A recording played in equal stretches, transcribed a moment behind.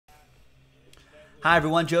Hi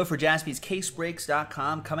everyone, Joe for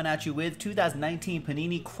JaspysCaseBreaks.com coming at you with 2019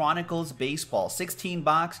 Panini Chronicles Baseball. 16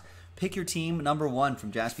 box, pick your team number 1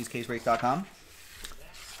 from JaspysCaseBreaks.com.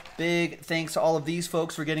 Big thanks to all of these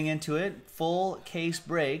folks for getting into it. Full case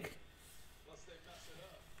break.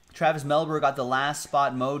 Travis Melber got the last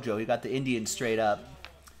spot mojo. He got the Indian straight up.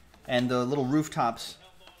 And the little rooftops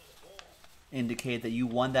indicate that you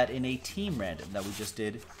won that in a team random that we just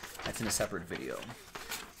did. That's in a separate video.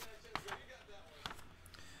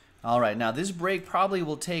 All right, now this break probably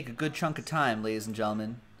will take a good chunk of time, ladies and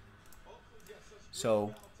gentlemen.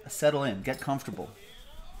 So settle in, get comfortable.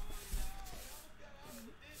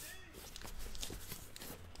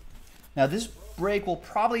 Now this break will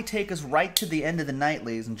probably take us right to the end of the night,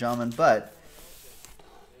 ladies and gentlemen, but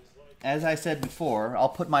as I said before, I'll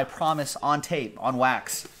put my promise on tape, on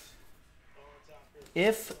wax.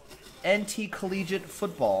 If NT Collegiate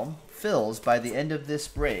Football fills by the end of this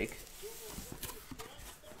break,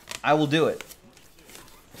 I will do it.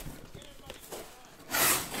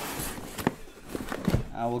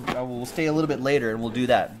 I will stay a little bit later and we'll do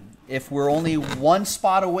that. If we're only one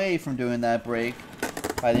spot away from doing that break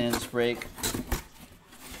by the end of this break,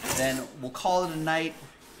 then we'll call it a night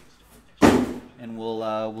and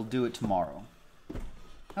we'll do it tomorrow.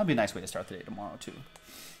 That'll be a nice way to start the day tomorrow too.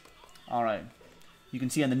 All right. You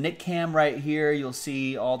can see on the Nick Cam right here, you'll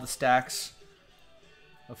see all the stacks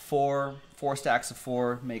of 4. 4 stacks of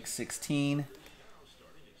 4 makes 16.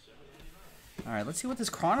 All right, let's see what this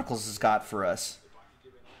Chronicles has got for us.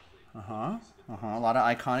 A lot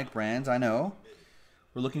of iconic brands, I know.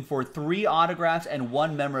 We're looking for 3 autographs and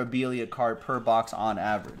 1 memorabilia card per box on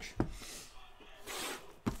average.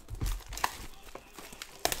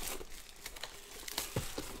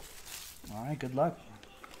 All right, good luck.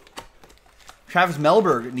 Travis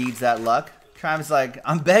Melber needs that luck. Travis is like,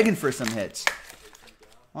 I'm begging for some hits.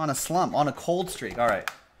 On a slump, on a cold streak. All right.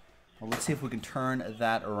 Well, let's see if we can turn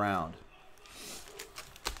that around.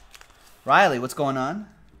 Riley, what's going on?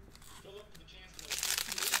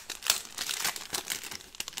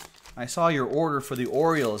 I saw your order for the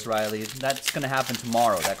Orioles, Riley. That's going to happen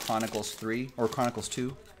tomorrow, that Chronicles 3 or Chronicles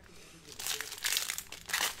 2.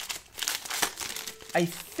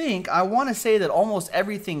 I want to say that almost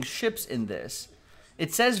everything ships in this.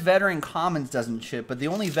 It says Veteran Commons doesn't ship, but the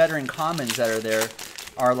only Veteran Commons that are there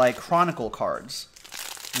are like Chronicle cards.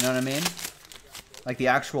 You know what I mean? Like the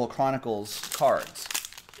actual Chronicles cards.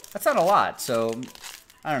 That's not a lot, so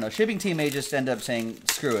I don't know. Shipping team may just end up saying,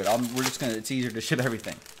 screw it. We're just gonna. It's easier to ship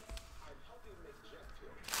everything.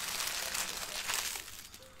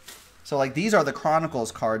 So like these are the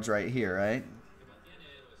Chronicles cards right here, right?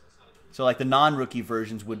 So like the non-rookie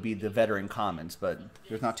versions would be the Veteran Commons, but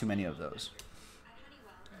there's not too many of those.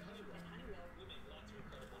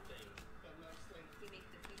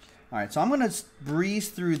 All right, so I'm going to breeze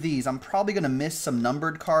through these. I'm probably going to miss some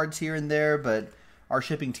numbered cards here and there, but our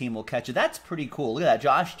shipping team will catch it. That's pretty cool. Look at that.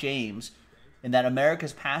 Josh James in that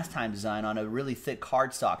America's Pastime design on a really thick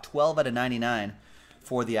cardstock. 12 out of 99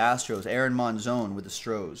 for the Astros. Aaron Monzon with the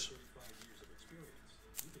Stros.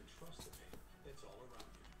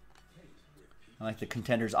 I like the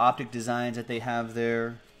Contenders optic designs that they have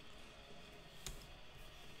there.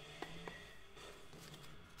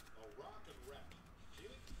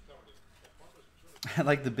 I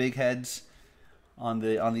like the big heads on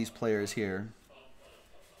these players here.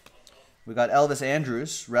 We got Elvis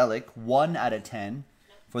Andrus, relic, 1 out of 10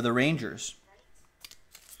 for the Rangers.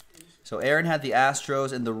 So Aaron had the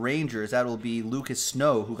Astros and the Rangers. That will be Lucas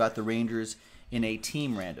Snow, who got the Rangers in a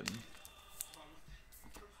team random.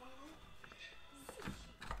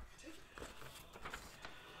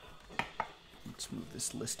 Let's move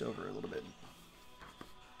this list over a little bit.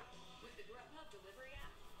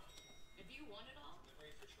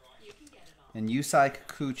 And Yusei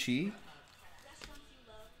Kikuchi.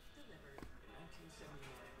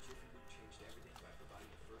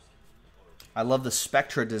 I love the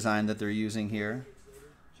Spectra design that they're using here.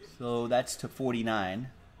 So that's to 49.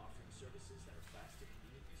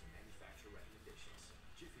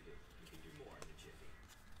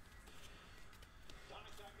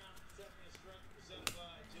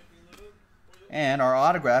 And our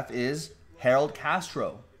autograph is Harold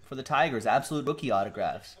Castro for the Tigers. Absolute rookie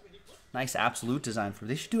autographs. Nice absolute design for.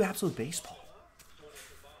 They should do absolute baseball.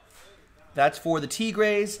 That's for the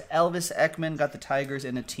Tigres. Elvis Ekman got the Tigers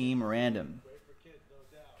in a team random.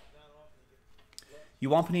 You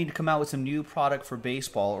want Panini to come out with some new product for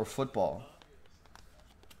baseball or football?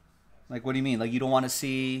 Like, what do you mean? Like, you don't want to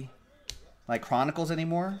see like Chronicles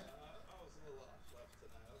anymore?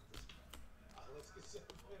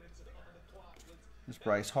 There's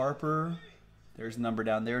Bryce Harper. There's a number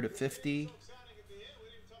down there to 50.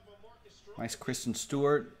 Nice Kristen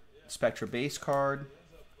Stewart, Spectra base card.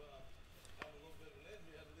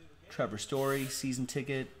 Trevor Story, season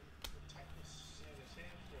ticket.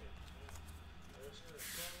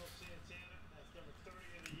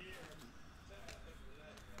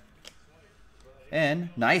 And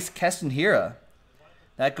nice Keston Hiura.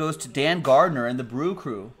 That goes to Dan Gardner and the Brew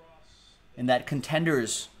Crew in that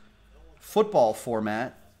Contenders football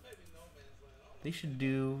format. They should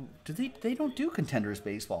do they don't do Contenders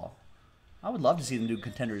baseball. I would love to see them do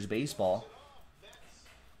Contenders baseball.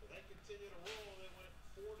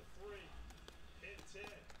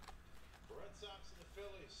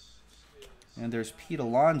 And there's Pete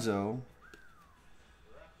Alonso.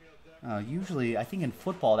 Usually, I think in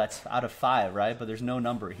football that's out of 5, right? But there's no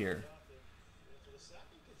number here.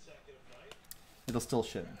 It'll still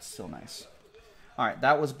ship. It's still nice. All right,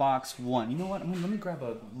 that was box 1. You know what? Let me grab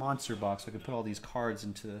a monster box so I can put all these cards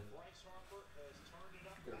into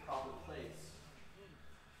their proper place.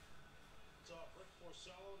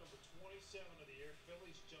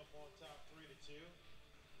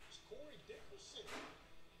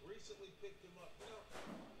 Recently picked him up.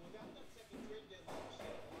 Without that second trade deadline,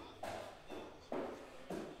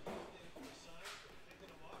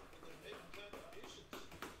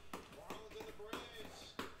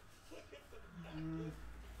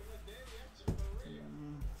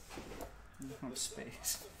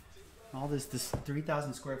 space. All this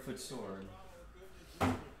 3,000 square foot store. I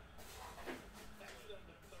feel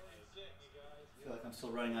like I'm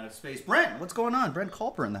still running out of space. Brent, what's going on? Brent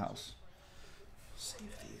Culper in the house. Save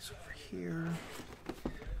these over here.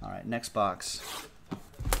 All right, next box.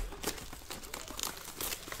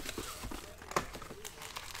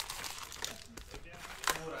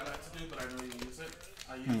 What I like to do, but I don't even use it.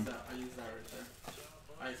 I use that. I use that right there.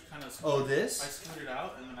 I kind of. Oh, this? I scoot it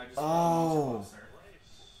out and then I just. Oh.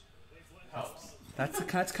 Helps. That's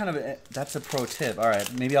a pro tip. All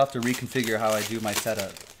right, maybe I'll have to reconfigure how I do my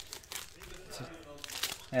setup.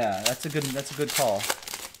 Yeah, that's a good call.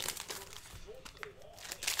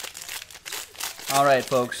 All right,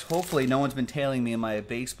 folks. Hopefully, no one's been tailing me in my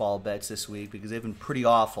baseball bets this week because they've been pretty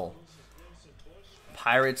awful.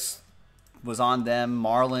 Pirates was on them.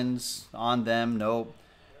 Marlins on them. Nope.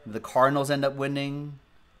 The Cardinals end up winning.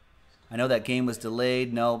 I know that game was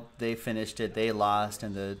delayed. Nope. They finished it. They lost,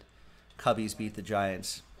 and the Cubbies beat the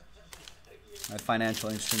Giants. My financial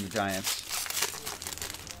interest in the Giants.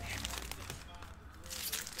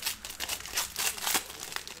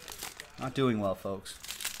 Not doing well, folks.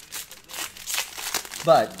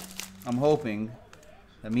 But I'm hoping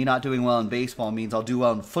that me not doing well in baseball means I'll do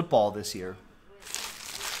well in football this year.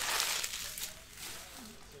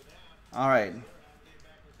 All right.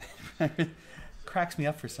 Cracks me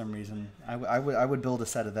up for some reason. I would build a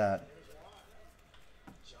set of that.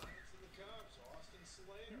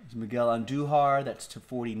 There's Miguel Andujar. That's to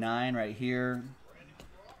 49 right here.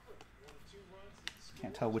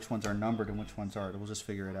 Can't tell which ones are numbered and which ones aren't. We'll just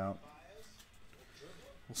figure it out.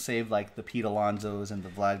 We'll save like the Pete Alonsos and the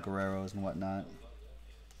Vlad Guerreros and whatnot.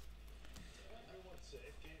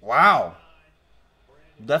 Wow.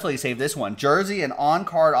 We'll definitely save this one. Jersey and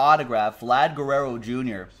on-card autograph, Vlad Guerrero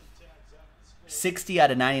Jr. 60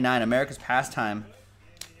 out of 99, America's Pastime.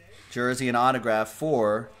 Jersey and autograph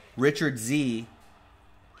for Richard Z.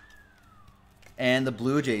 And the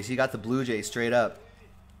Blue Jays. He got the Blue Jays straight up.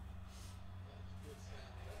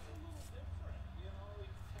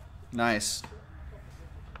 Nice.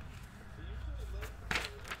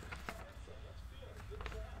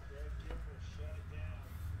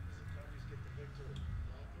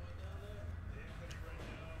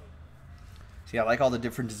 See, I like all the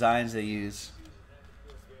different designs they use.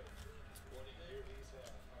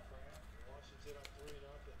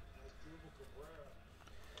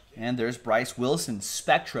 And there's Bryce Wilson,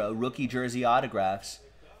 Spectra, rookie jersey autographs.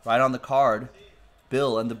 Right on the card.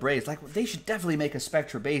 Bill and the Braves. Like, they should definitely make a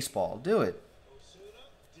Spectra baseball. Do it.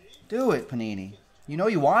 Do it, Panini. You know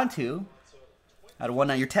you want to. Out of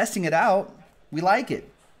 1-9. You're testing it out. We like it.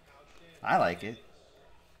 I like it.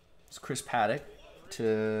 It's Chris Paddock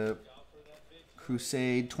to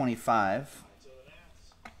Crusade 25.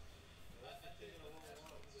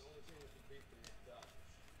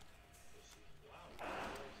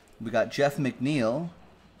 We got Jeff McNeil,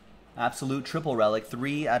 absolute triple relic,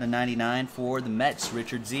 3 out of 99 for the Mets.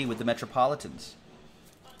 Richard Z with the Metropolitans.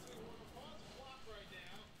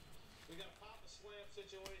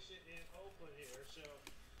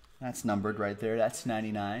 That's numbered right there. That's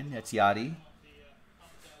 99. That's Yachty.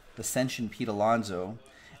 Ascension Pete Alonso.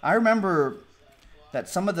 I remember that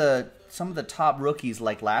some of the top rookies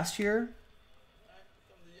like last year.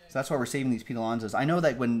 So that's why we're saving these Pete Alonsos. I know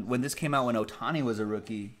that when this came out, when Ohtani was a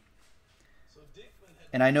rookie,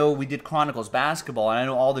 And I know we did Chronicles basketball, and I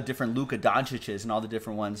know all the different Luka Doncic's and all the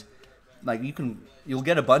different ones. Like you'll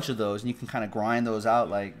get a bunch of those, and you can kind of grind those out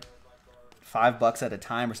like $5 at a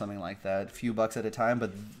time or something like that, a few bucks at a time.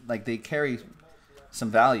 But like they carry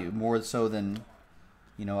some value more so than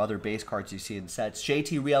other base cards you see in sets.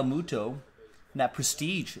 JT Realmuto, and that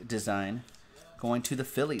prestige design, going to the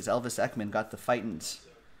Phillies. Elvis Ekman got the Fightins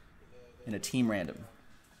in a team random.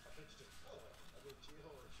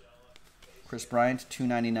 Chris Bryant,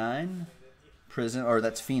 $2.99. Prison, or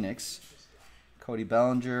that's Phoenix. Cody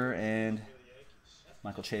Bellinger and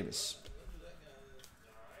Michael Chavis.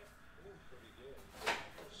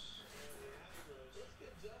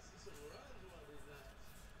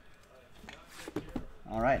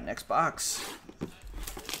 All right, next box.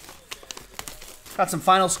 Got some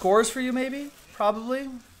final scores for you, maybe? Probably.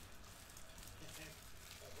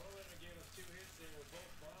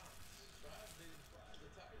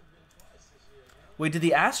 Wait, did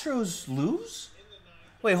the Astros lose?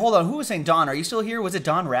 Wait, hold on. Who was saying Don? Are you still here? Was it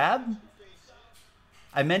Don Rab?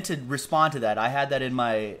 I meant to respond to that. I had that in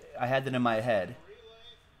my head.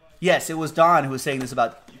 Yes, it was Don who was saying this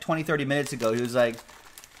about 20, 30 minutes ago. He was like,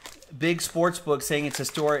 big sports book saying it's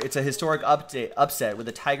a historic upset with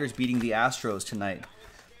the Tigers beating the Astros tonight.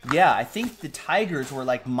 Yeah, I think the Tigers were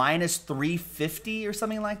like minus 350 or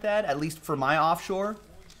something like that, at least for my offshore.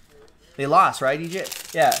 They lost, right,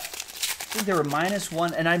 EJ? Yeah. I think they were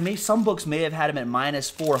 -1, and some books may have had them at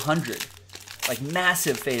 -400, like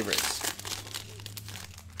massive favorites.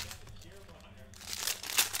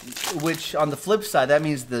 Which, on the flip side, that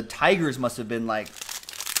means the Tigers must have been like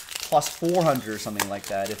 +400 or something like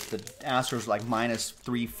that. If the Astros were like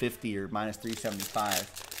 -350 or -375,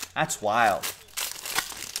 that's wild.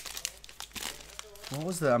 What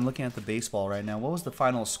was I'm looking at the baseball right now. What was the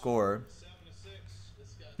final score?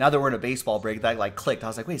 Now that we're in a baseball break, that like clicked. I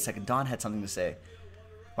was like, wait a second, Don had something to say.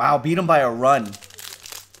 Wow, beat him by a run.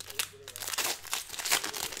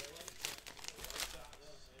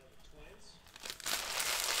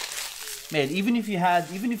 Man, even if you had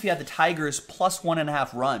the Tigers plus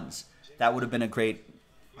 1.5 runs, that would have been a great.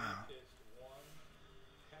 Wow.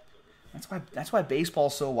 That's why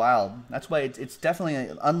baseball's so wild. That's why it's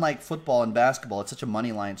definitely unlike football and basketball. It's such a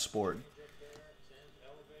money line sport.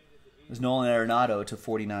 There's Nolan Arenado to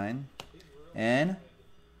 49. And,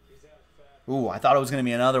 ooh, I thought it was going to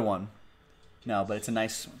be another one. No, but it's a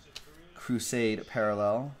nice Crusade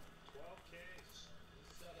parallel.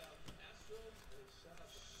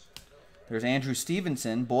 There's Andrew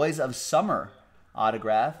Stevenson, Boys of Summer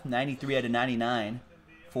autograph, 93 out of 99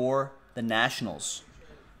 for the Nationals.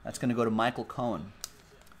 That's going to go to Michael Cohen.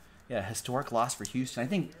 Yeah, historic loss for Houston. I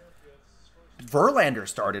think Verlander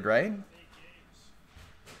started, right?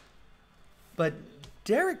 But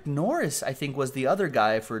Derek Norris, I think, was the other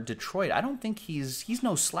guy for Detroit. I don't think he's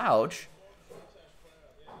no slouch.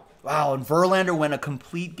 Wow, and Verlander went a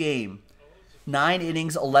complete game. 9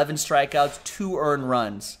 innings, 11 strikeouts, 2 earned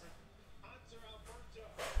runs.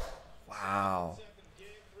 Wow.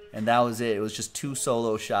 And that was it. It was just 2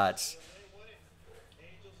 solo shots.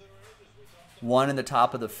 1 in the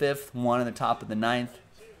top of the 5th, 1 in the top of the 9th.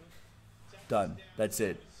 Done. That's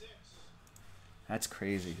it. That's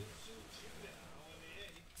crazy.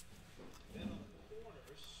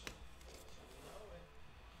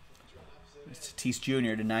 It's Tatis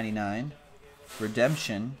Jr. to 99.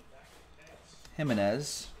 Redemption.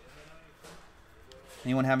 Jimenez.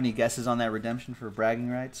 Anyone have any guesses on that redemption for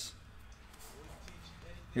bragging rights?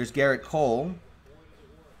 Here's Garrett Cole.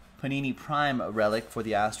 Panini Prime relic for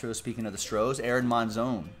the Astros. Speaking of the Stros, Aaron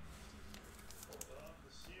Monzon.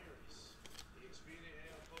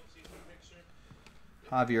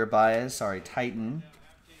 Javier Baez, sorry, Titan.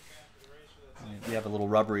 We have a little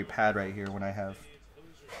rubbery pad right here when I have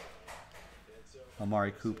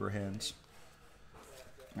Amari Cooper hands.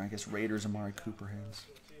 I guess Raiders Amari Cooper hands.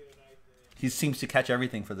 He seems to catch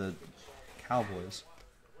everything for the Cowboys.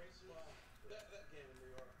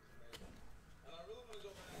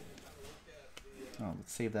 Oh,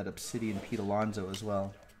 let's save that Obsidian Pete Alonso as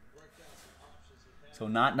well. So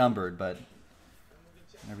not numbered, but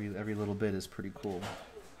every little bit is pretty cool.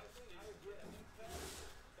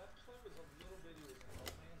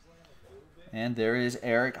 And there is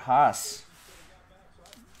Eric Haas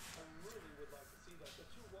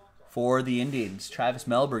for the Indians. Travis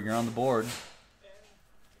Melberg, you're on the board.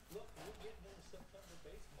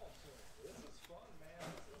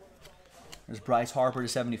 There's Bryce Harper to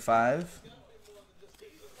 75.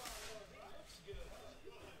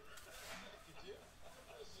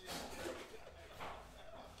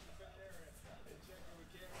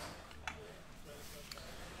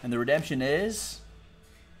 And the redemption is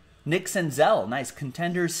Nick Senzel, nice.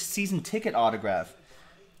 Contenders season ticket autograph.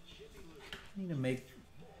 I need to make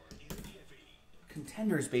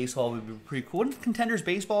Contenders baseball would be pretty cool. Wouldn't Contenders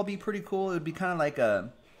baseball be pretty cool? It would be kind of like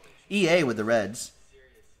a EA with the Reds.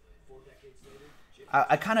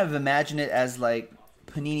 I kind of imagine it as like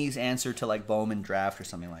Panini's answer to like Bowman Draft or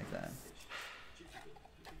something like that.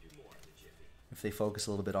 If they focus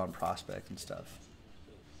a little bit on prospect and stuff.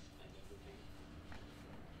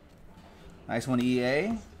 Nice one,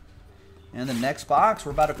 EA. And the next box,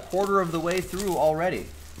 we're about a quarter of the way through already.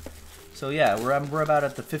 So yeah, we're about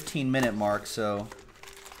at the 15-minute mark. So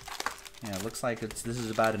yeah, it looks like this is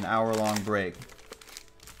about an hour-long break.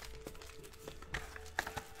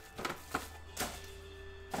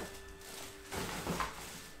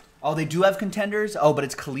 Oh, they do have Contenders? Oh, but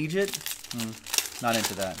it's collegiate? Not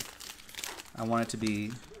into that. I want it to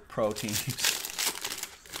be pro teams.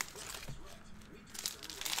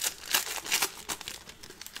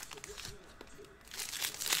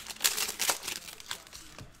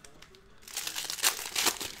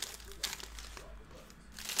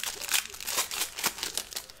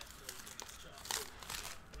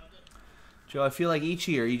 Joe, I feel like each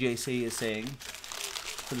year EJC is saying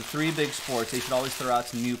for the three big sports, they should always throw out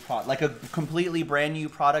some new product, like a completely brand new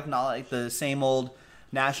product, not like the same old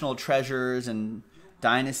National Treasures and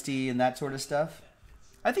Dynasty and that sort of stuff.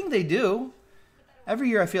 I think they do. Every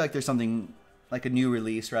year I feel like there's something like a new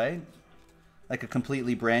release, right? Like a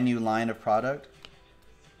completely brand new line of product.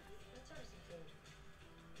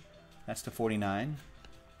 That's to 49.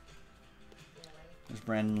 There's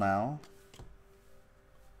Brandon Lau.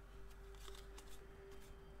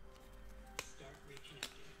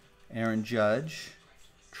 Aaron Judge,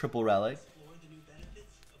 triple relic.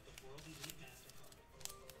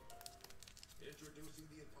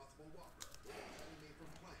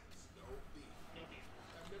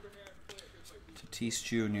 Tatis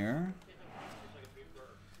Jr.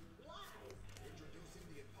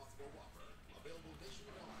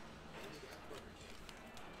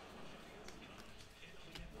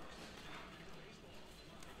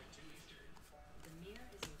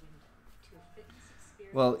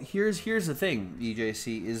 Well, here's the thing,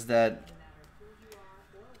 EJC, is that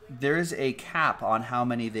there is a cap on how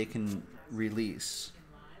many they can release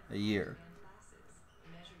a year.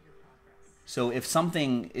 So if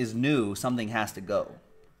something is new, something has to go.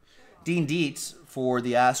 Dean Dietz for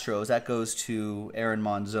the Astros, that goes to Aaron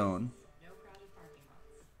Monzon.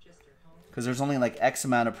 Because there's only like X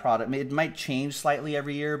amount of product. It might change slightly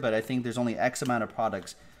every year, but I think there's only X amount of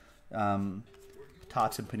products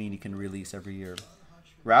Tots and Panini can release every year.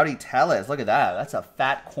 Rowdy Tellez, look at that. That's a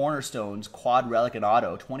fat Cornerstones quad relic and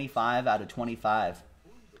auto. 25 out of 25.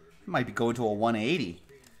 It might be going to a 180.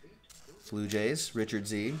 Blue Jays, Richard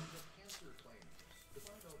Z.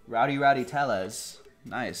 Rowdy Tellez.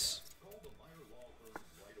 Nice.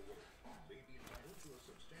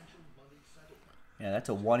 Yeah, that's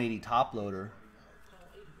a 180 top loader.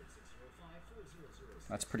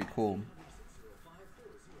 That's pretty cool.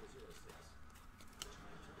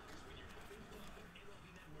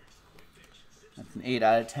 That's an 8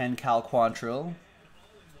 out of 10 Cal Quantrill.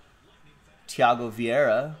 Thiago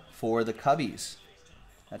Vieira for the Cubbies.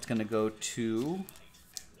 That's going to go to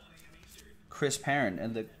Chris Parent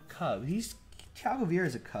and the Cub. Thiago Vieira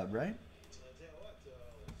is a Cub, right?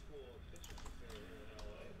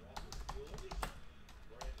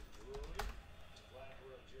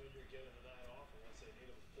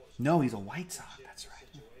 No, he's a White Sox. That's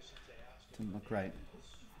right. Didn't look right.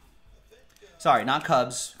 Sorry, not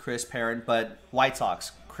Cubs, Chris Parent, but White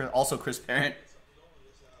Sox, also Chris Parent.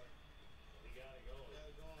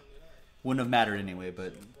 Wouldn't have mattered anyway,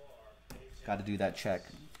 but got to do that check.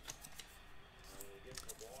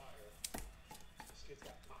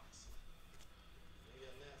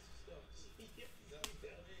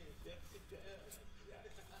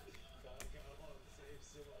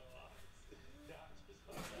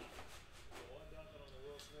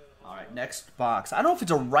 All right, next box. I don't know if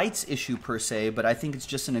it's a rights issue per se, but I think it's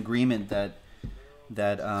just an agreement that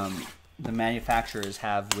the manufacturers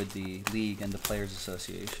have with the league and the Players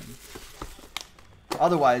Association.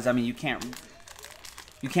 Otherwise, I mean, you can't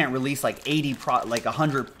release like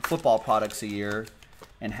 100 football products a year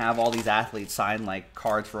and have all these athletes sign like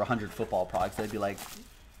cards for 100 football products. They'd be like,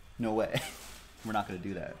 no way, we're not going to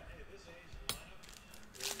do that.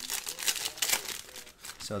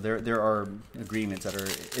 So there are agreements that are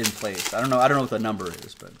in place. I don't know what the number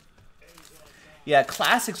is, but yeah,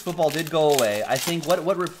 Classics football did go away. I think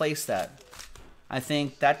what replaced that? I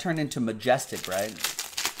think that turned into Majestic, right?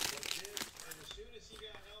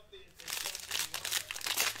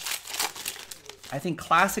 I think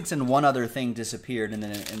Classics and one other thing disappeared, and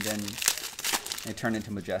then it turned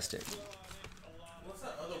into Majestic. What's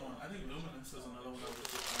that other one? I think Luminance is another one that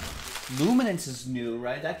was Luminance is new,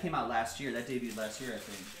 right? That came out last year. That debuted last year, I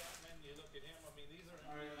think.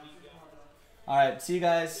 All right, see you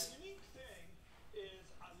guys.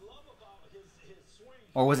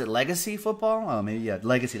 Or was it Legacy Football? Oh, maybe, yeah,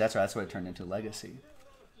 Legacy. That's right. That's what it turned into, Legacy.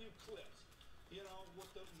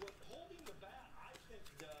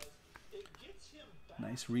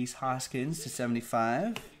 Nice Reese Hoskins to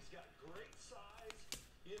 75.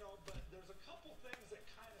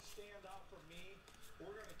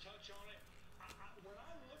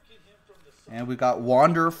 And we got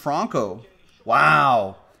Wander Franco.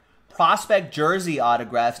 Wow. Prospect jersey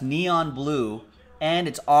autographs, neon blue, and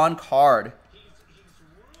it's on card.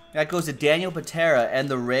 That goes to Daniel Patera and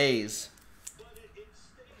the Rays. And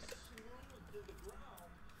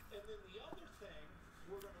then the other thing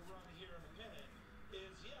we're going to run here in a minute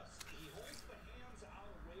is, yes, he holds the hands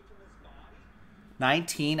out away from his body.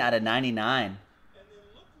 19 out of 99. And then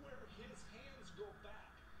look where his hands go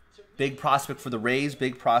back. Big prospect for the Rays,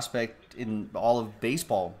 big prospect in all of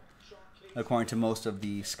baseball, according to most of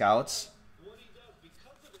the scouts. What he does,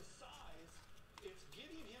 because of his size, it's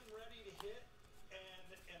getting him ready to hit.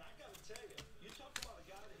 And I got to tell you, you talk about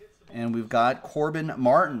a guy that hits the ball. And we've got Corbin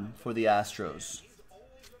Martin for the Astros. He's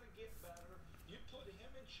only going to get better. You put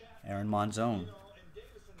him in chat. Aaron Monzon. And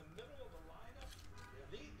Davis in the middle of the lineup.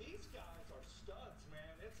 These guys are studs,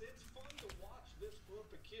 man. It's fun to watch this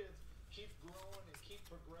group of kids keep growing and keep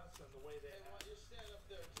progressing the way they have. You stand up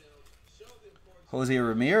there, Jim. Show the importance. Jose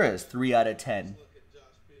Ramirez, 3 out of 10. Look at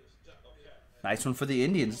Josh Peters. Okay. Nice one for the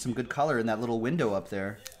Indians. Some good color in that little window up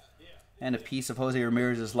there. And a piece of Jose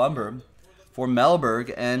Ramirez's lumber for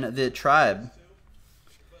Melberg and the Tribe.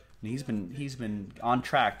 And he's been on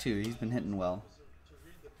track too. He's been hitting well. To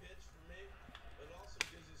read the pitch for me, it also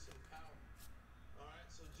gives you some power. All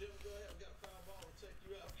right, so Jim, go ahead. We got a foul ball. We'll take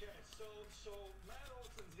you out. Okay, so Matt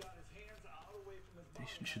Olson's got his hands out away from his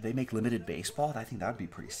body. Should they make limited baseball? I think that would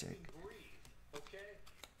be pretty sick. Okay,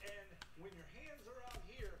 and when your hands are out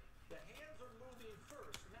here, the hands are moving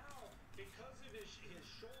first. Now, because of his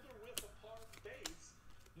shoulder width apart base,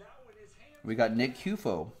 now when his hands We got Nick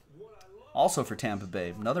Hufo, also for Tampa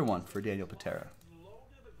Bay. Another one for Daniel Patera. low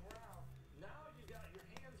to the ground, now you got your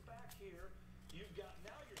hands back here. You've got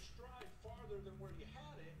now your stride farther than where you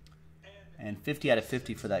had it, and And 50 out of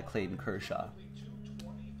 50 for that Clayton Kershaw.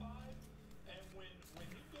 225. And when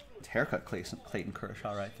you go to It's haircut Clayton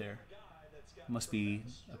Kershaw right there. a guy that's got Must be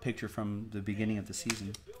a picture from the beginning of the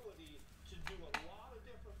season. ability to do a lot of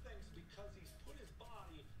different things because he's put his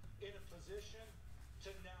body in a position to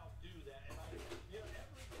now do that. And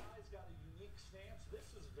every guy's got a unique stance.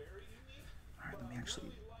 This is very unique. All right, let me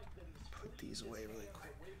actually Like that he's put these away really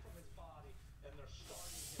quick. away from his body, and they're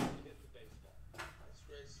starting him to hit the baseball. That's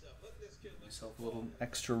great stuff. Look at this kid. Look Myself a little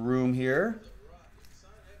extra room here. at the rock.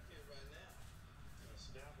 Sign that kid right now.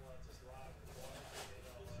 Snap lets us live.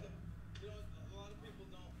 You know, a lot of people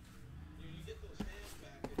don't. You get those hands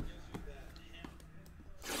back, it gives you that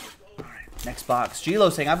hammer. Next box.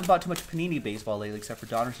 Gilo saying, I haven't bought too much Panini baseball lately except for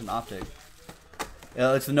Donnerson Optic.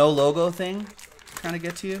 It's the no logo thing trying to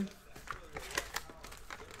get to you.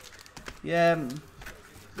 Yeah,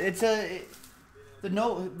 it's the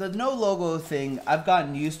no logo thing I've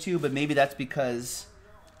gotten used to, but maybe that's because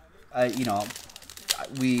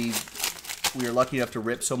we are lucky enough to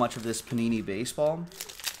rip so much of this Panini baseball.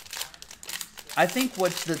 I think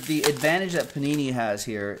what's the advantage that Panini has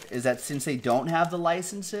here is that since they don't have the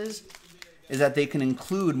licenses, is that they can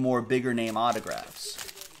include more bigger name autographs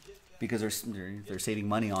because they're saving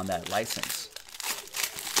money on that license.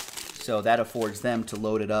 So that affords them to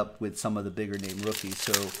load it up with some of the bigger name rookies.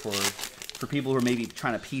 So for people who are maybe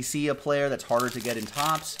trying to PC a player that's harder to get in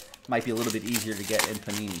Topps, it might be a little bit easier to get in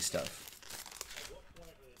Panini stuff.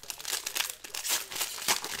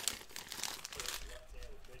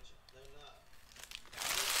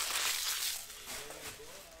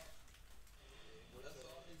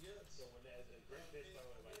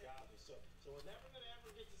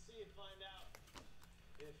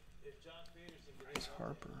 Nice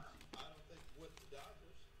Harper.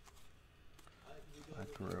 Black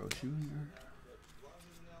Burrow Jr.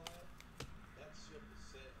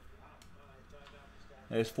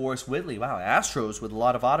 There's Forrest Whitley. Wow, Astros with a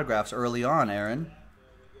lot of autographs early on, Aaron.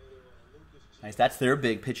 Nice. That's their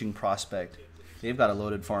big pitching prospect. They've got a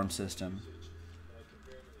loaded farm system.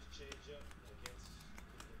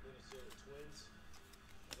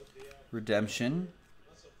 Redemption.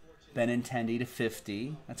 Benintendi to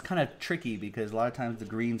 50. That's kind of tricky because a lot of times the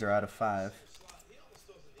greens are out of 5. He almost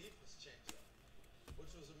throws an Ephus changeup,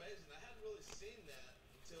 which was amazing. I hadn't really seen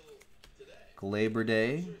Labor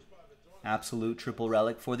Day. Absolute triple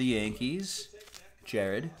relic for the Yankees.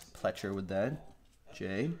 Jared Pletcher with that.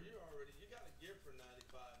 Jay.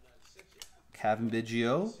 Kevin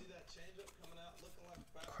Biggio.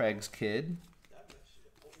 Craig's Kid.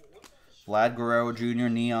 Vlad Guerrero Jr.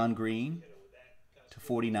 Neon Green to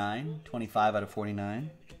 49. 25 out of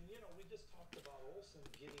 49.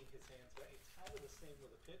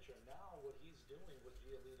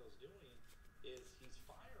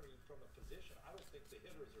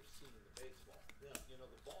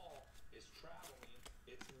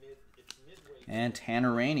 And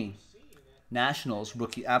Tanner Rainey, Nationals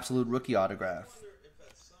rookie, absolute rookie autograph.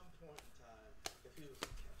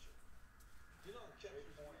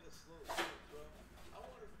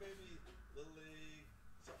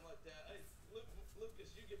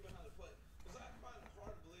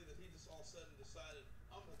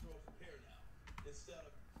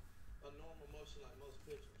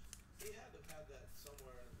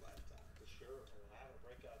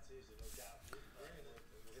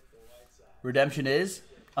 Redemption is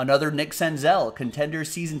another Nick Senzel, contender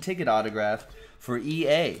season ticket autograph for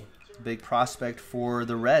EA. Big prospect for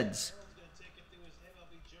the Reds.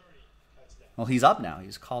 Well, he's up now.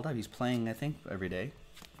 He's called up. He's playing, I think, every day.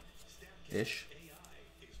 Ish.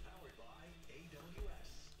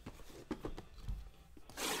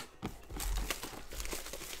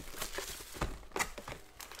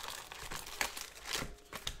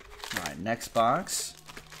 All right, next box.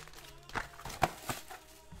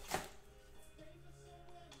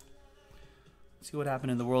 See what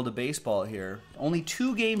happened in the world of baseball here. Only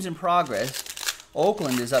 2 games in progress.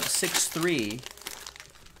 Oakland is up 6-3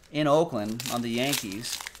 in Oakland on the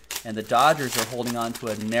Yankees. And the Dodgers are holding on to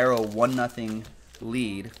a narrow 1-0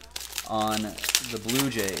 lead on the Blue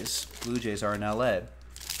Jays. Blue Jays are in LA.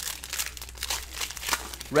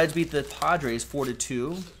 Reds beat the Padres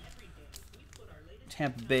 4-2.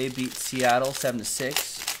 Tampa Bay beat Seattle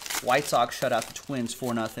 7-6. White Sox shut out the Twins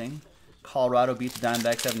 4-0. Colorado beat the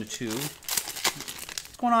Diamondbacks 7-2.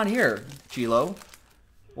 What's going on here, Gilo?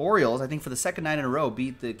 Orioles, I think for the second night in a row,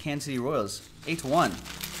 beat the Kansas City Royals 8-1.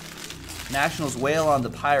 Nationals wail on the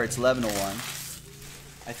Pirates 11-1.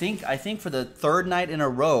 I think for the third night in a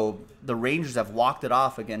row, the Rangers have walked it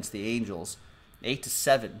off against the Angels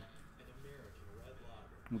 8-7.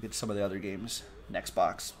 We'll get to some of the other games. Next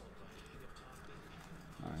box.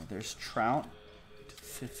 All right, there's Trout to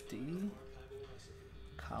 50.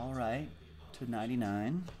 Kyle Wright to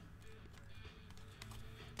 99.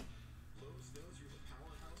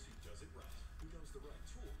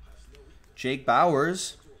 Jake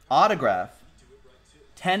Bauers, autograph.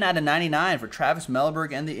 10 out of 99 for Travis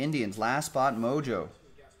Melberg and the Indians. Last spot mojo.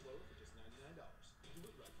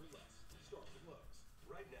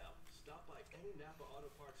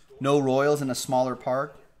 No Royals in a smaller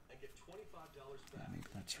park. Yeah, maybe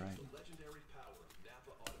that's right.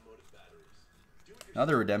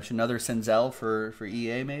 Another redemption, another Senzel for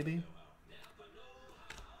EA maybe.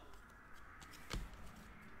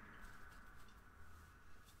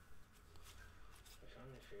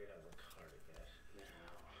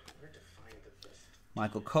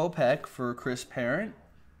 Michael Kopech for Chris Parent.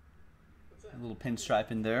 A little pinstripe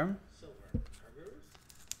in there.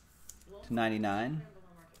 To 99.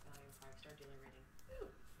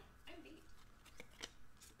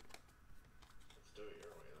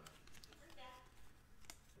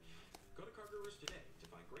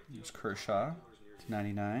 Here's Kershaw to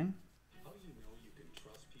 99.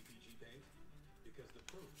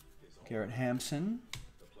 Garrett Hampson.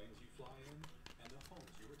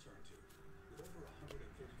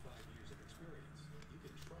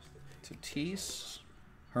 Tatis.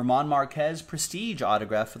 Herman Marquez Prestige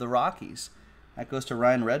autograph for the Rockies. That goes to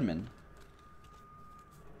Ryan Redmond.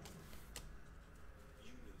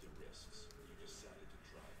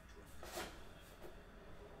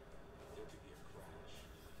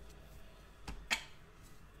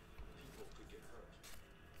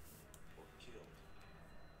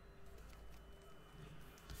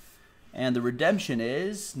 And the redemption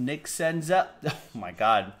is Nick Senzel. Oh my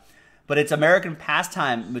God. But it's American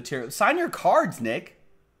Pastime material. Sign your cards, Nick.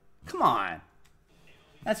 Come on.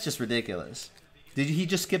 That's just ridiculous. Did he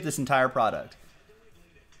just skip this entire product?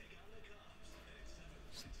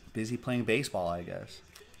 Busy playing baseball, I guess.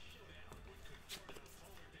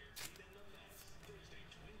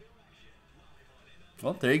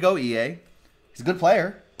 Well, there you go, EA. He's a good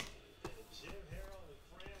player.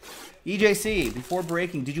 EJC, before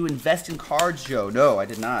breaking, did you invest in cards, Joe? No, I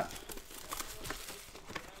did not.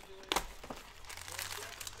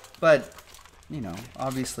 But, you know,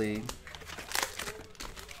 obviously,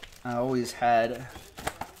 I always kept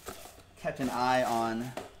an eye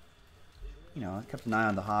on you know, I kept an eye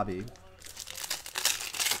on the hobby.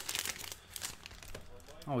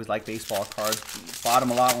 Always liked baseball cards. Bought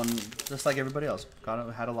them a lot when, just like everybody else.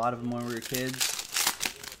 Had a lot of them when we were kids.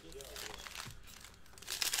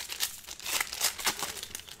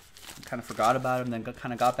 Kind of forgot about them, then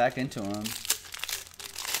kind of got back into them.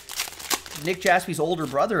 Nick Jaspy's older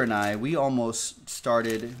brother and I, we almost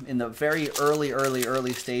started in the very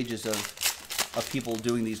early stages of people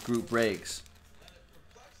doing these group breaks.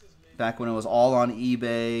 Back when it was all on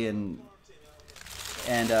eBay, and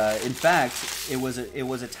in fact, it was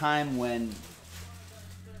a time when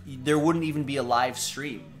there wouldn't even be a live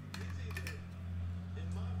stream.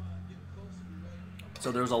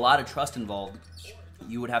 So there was a lot of trust involved.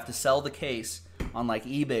 You would have to sell the case on like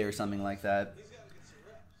eBay or something like that,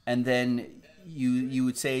 and then you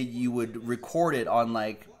would say you would record it on,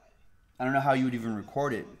 like, I don't know how you would even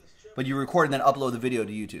record it, but you record and then upload the video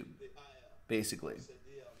to YouTube, basically,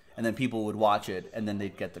 and then people would watch it and then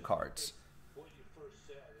they'd get the cards.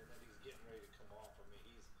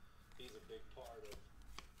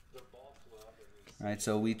 All right,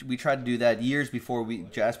 so we tried to do that years before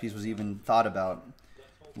Jaspy's was even thought about.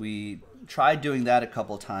 We tried doing that a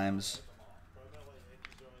couple times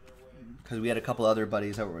because we had a couple other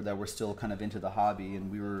buddies that were still kind of into the hobby, and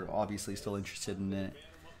we were obviously still interested in it,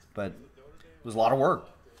 but it was a lot of work.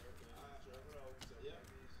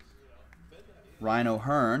 Ryan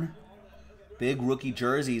O'Hearn, big rookie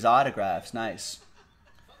jerseys, autographs, nice.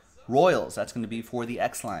 Royals, that's going to be for the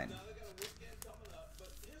X line.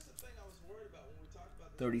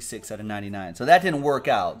 36 out of 99. So that didn't work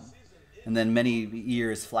out. And then many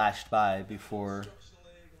years flashed by before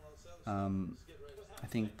I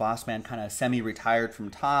think Bossman kind of semi-retired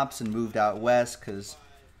from Topps and moved out west because,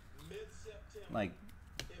 like,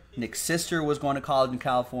 Nick's sister was going to college in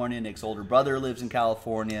California. Nick's older brother lives in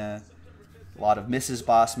California. A lot of Mrs.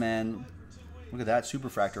 Bossman. Look at that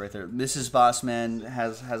superfractor right there. Mrs. Bossman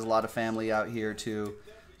has a lot of family out here too.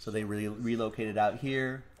 So they really relocated out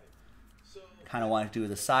here. Kind of wanted to do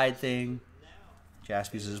the side thing.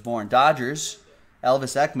 Jaspy's is born. Dodgers,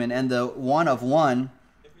 Elvis Ekman, and the one of one.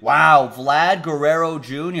 Wow, Vlad Guerrero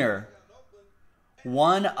Jr.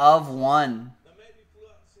 One of one.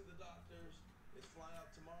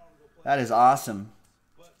 That is awesome.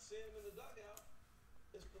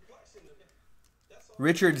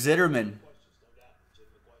 Richard Zitterman.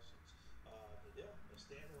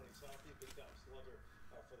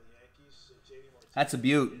 That's a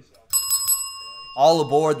beaut. All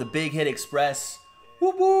aboard the Big Hit Express.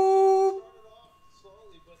 Whoop, whoop.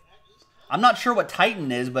 I'm not sure what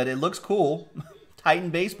Titan is, but it looks cool. Titan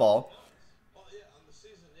baseball.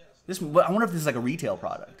 I wonder if this is like a retail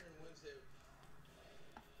product.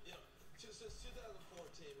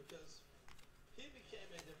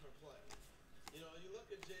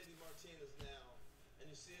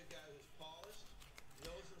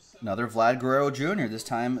 Another Vlad Guerrero Jr., this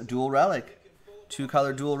time dual relic.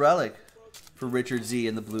 Two-color dual relic for Richard Z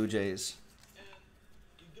and the Blue Jays.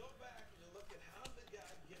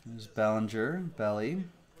 There's Bellinger, Belly.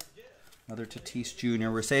 Another Tatis Jr.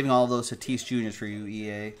 We're saving all those Tatis Juniors for you,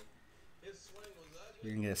 EA.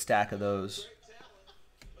 You're going to get a stack of those.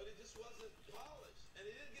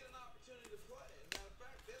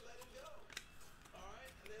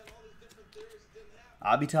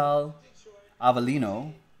 Abital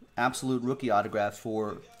Avelino, absolute rookie autograph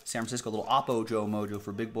for San Francisco. Little Oppo Joe Mojo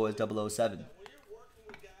for Big Boys 007.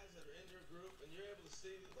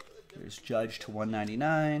 There's Judge to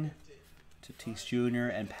 199, Tatis Jr.,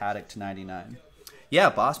 and Paddock to 99. Yeah,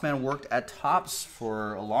 Bossman worked at Topps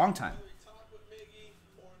for a long time.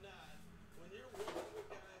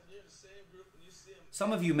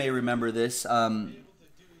 Some of you may remember this.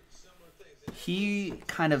 He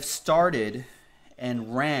kind of started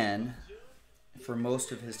and ran for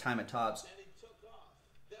most of his time at Topps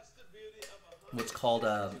what's called,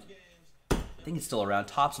 I think it's still around,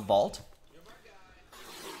 Topps Vault.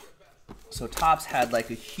 So Topps had like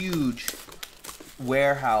a huge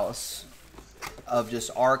warehouse of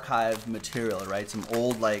just archived material, right? Some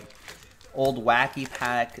old wacky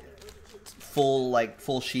pack,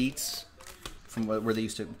 full sheets from where they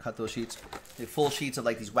used to cut those sheets. Full sheets of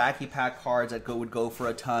like these wacky pack cards that would go for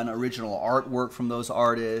a ton. Original artwork from those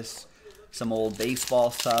artists, some old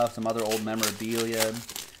baseball stuff, some other old memorabilia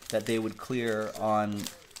that they would clear on.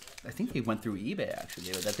 I think they went through eBay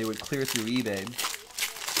actually. That they would clear through eBay.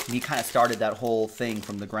 And he kind of started that whole thing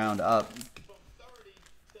from the ground up.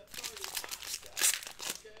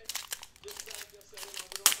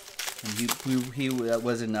 And he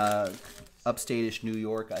was in upstate-ish New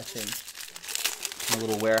York, I think. A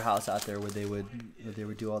little warehouse out there where they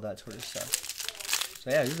would do all that sort of stuff. So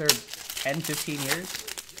yeah, these are 10, 15 years.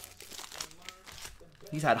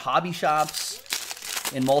 He's had hobby shops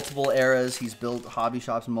in multiple eras. He's built hobby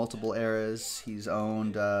shops in multiple eras. He's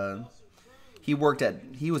owned. He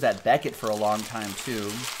was at Beckett for a long time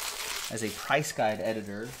too, as a price guide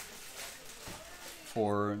editor.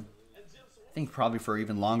 For, I think probably for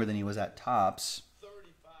even longer than he was at Topps.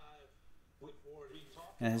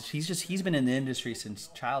 And he's been in the industry since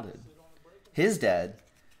childhood. His dad,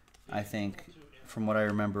 I think, from what I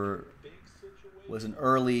remember, was an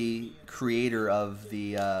early creator of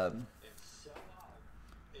the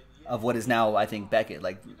of what is now, I think, Beckett,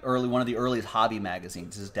 like one of the earliest hobby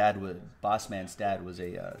magazines. His dad Bossman's dad was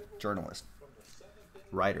a journalist,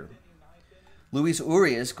 writer. Luis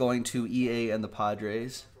Urias going to EA and the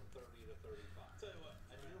Padres.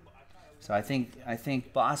 So I think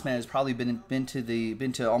Bossman has probably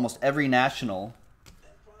been to almost every national,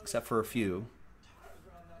 except for a few.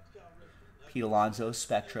 Pete Alonso,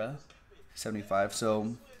 Spectra, 75.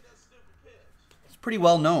 So it's pretty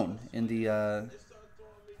well known in the,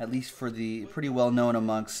 at least for the pretty well known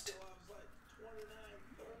amongst,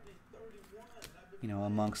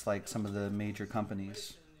 amongst like some of the major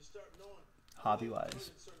companies,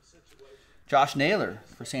 hobby-wise. Josh Naylor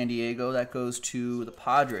for San Diego. That goes to the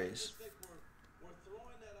Padres.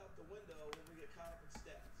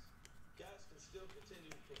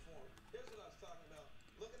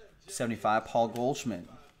 75, Paul Goldschmidt.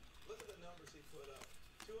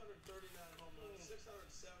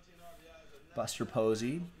 Buster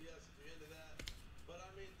Posey.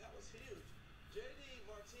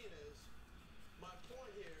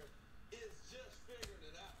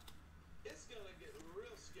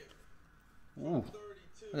 Ooh,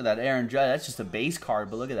 look at that Aaron Judge. That's just a base card,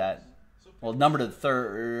 but look at that. Well, number to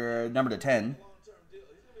 10.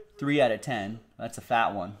 3 out of 10. That's a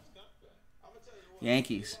fat one.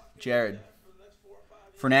 Yankees, Jared.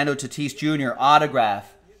 Fernando Tatis Jr.,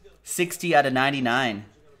 autograph. 60 out of 99.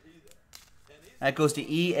 That goes to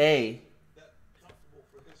EA.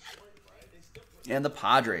 And the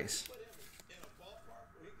Padres.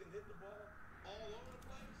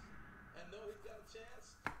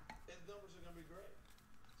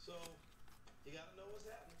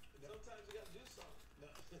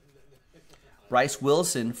 Bryce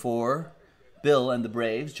Wilson for Bill and the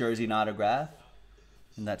Braves, jersey and autograph.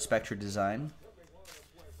 In that Spectra design.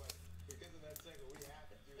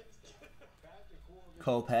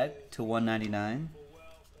 Kopech to 199.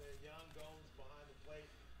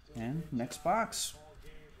 And next box.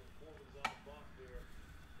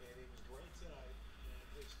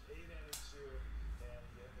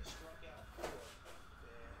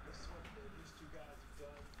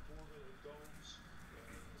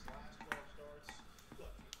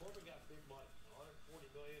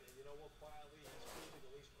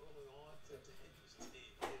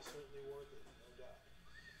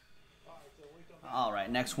 All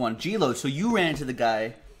right, next one. G-Lo, so you ran into the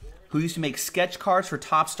guy who used to make sketch cards for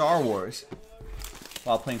Top Star Wars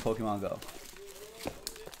while playing Pokemon Go.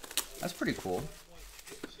 That's pretty cool.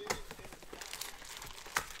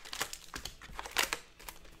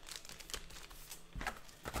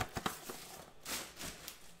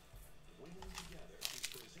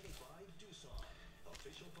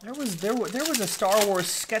 There was a Star Wars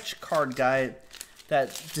sketch card guy that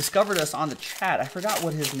discovered us on the chat. I forgot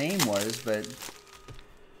what his name was, but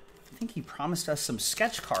I think he promised us some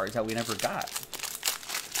sketch cards that we never got.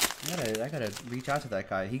 I gotta reach out to that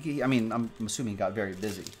guy. I mean, I'm assuming he got very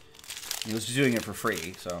busy. He was doing it for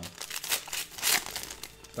free, so.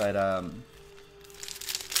 But talk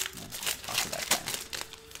to that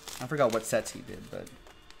guy. I forgot what sets he did, but.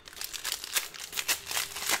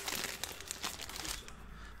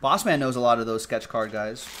 Bossman knows a lot of those sketch card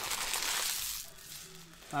guys.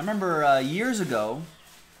 I remember years ago,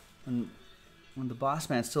 when the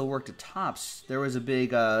Bossman still worked at Topps, there was a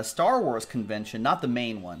big Star Wars convention, not the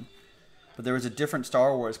main one, but there was a different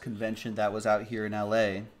Star Wars convention that was out here in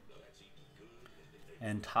LA.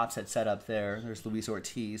 And Topps had set up there. There's Luis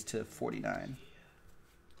Ortiz to 49.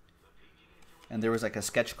 And there was like a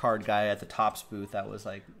sketch card guy at the Topps booth that was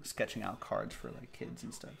like sketching out cards for like kids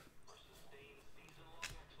and stuff.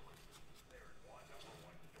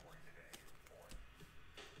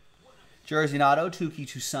 Jersey and auto, Tuki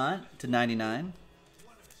Toussaint to 99.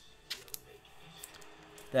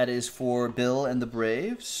 That is for Bill and the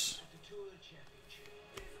Braves.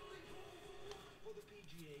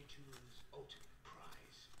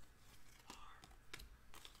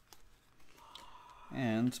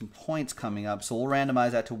 And some points coming up. So we'll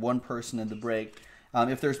randomize that to one person in the break.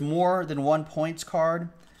 If there's more than one points card,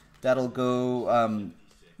 that'll go,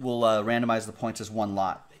 we'll randomize the points as one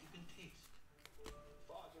lot.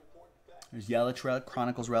 There's Yelich Relic,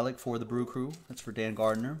 Chronicles Relic for the Brew Crew. That's for Dan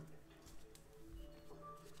Gardner.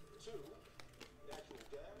 2. Natural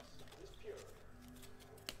gas is pure.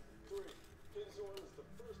 3. Pennzoil is the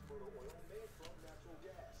first motor oil made from natural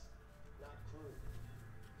gas, not crude.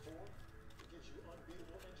 4. It gives you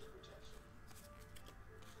unbeatable engine protection.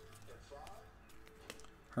 And 5.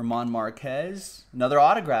 Herman Marquez. Another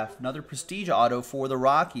autograph. Another prestige auto for the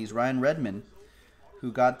Rockies. Ryan Redmond,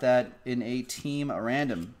 who got that in a team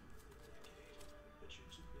random.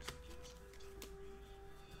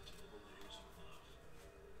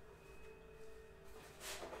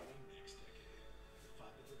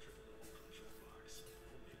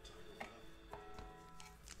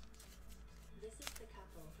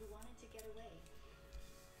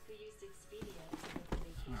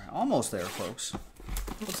 Almost there, folks.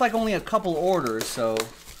 Looks like only a couple orders, so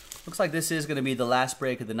looks like this is going to be the last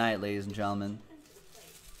break of the night, ladies and gentlemen.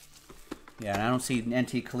 Yeah, and I don't see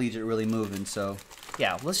NT Collegiate really moving, so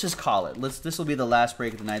yeah, let's just call it. This will be the last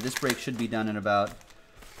break of the night. This break should be done in about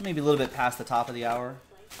maybe a little bit past the top of the hour.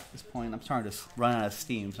 At this point, I'm starting to run out of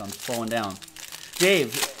steam, so I'm slowing down.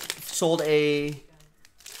 Dave sold a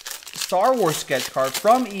Star Wars sketch card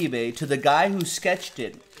from eBay to the guy who sketched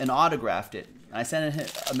it and autographed it. I sent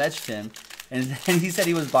a message to him, and he said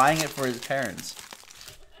he was buying it for his parents.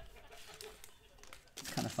 It's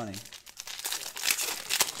kind of funny.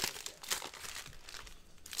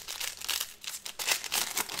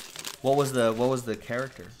 What was the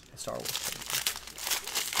character? The Star Wars character.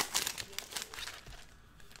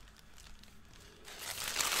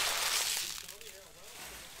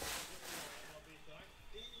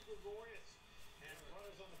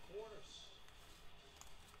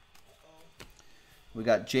 We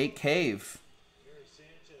got Jake Cave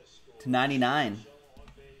to 99.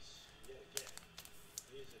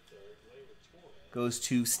 Goes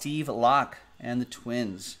to Steve Locke and the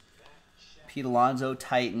Twins. Pete Alonso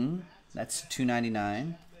Titan, that's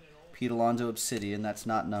 $2.99. Pete Alonso Obsidian, that's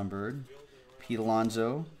not numbered. Pete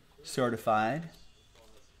Alonso Certified.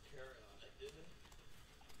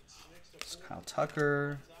 It's Kyle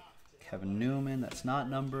Tucker. Kevin Newman, that's not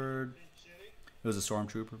numbered. It was a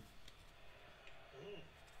Stormtrooper.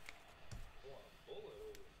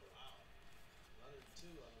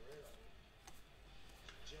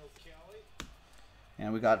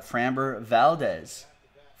 And we got Framber Valdez,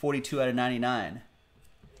 42 out of 99.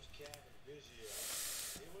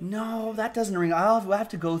 No, that doesn't ring. We'll have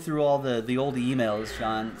to go through all the old emails,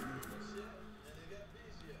 John.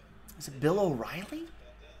 Is it Bill O'Reilly?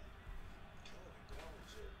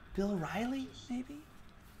 Bill O'Reilly, maybe?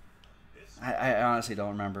 I honestly don't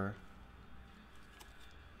remember.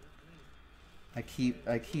 I keep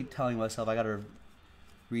telling myself I gotta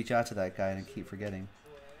reach out to that guy and I keep forgetting.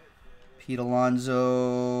 Pete Alonso,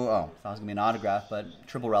 oh, that was going to be an autograph, but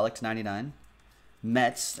triple relic to 99.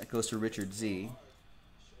 Mets, that goes to Richard Z.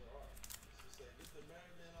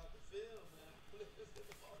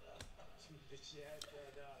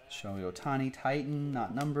 Shohei Ohtani, Titan,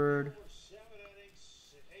 not numbered.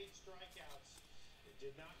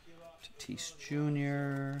 Tatis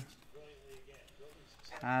Jr.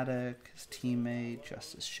 Paddock, his teammate,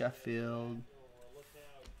 Justice Sheffield.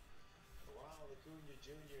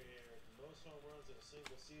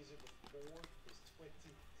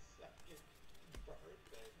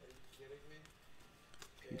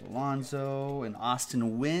 Pete Alonso and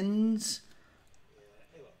Austin Wins.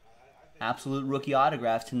 Absolute rookie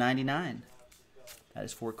autograph to 99. That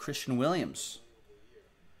is for Christian Williams.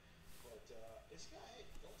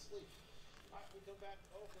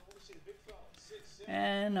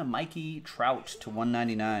 And a Mikey Trout to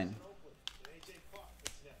 199.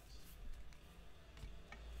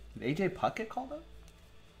 Did AJ Puck get called up?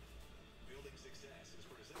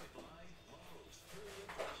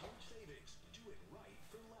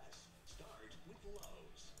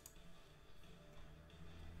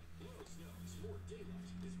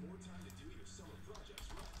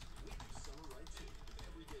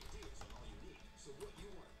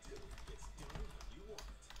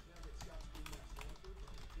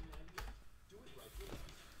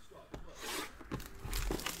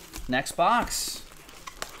 Next box.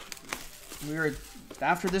 We're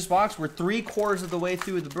after this box, we're 3/4 of the way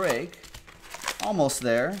through the break. Almost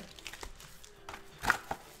there.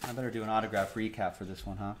 I better do an autograph recap for this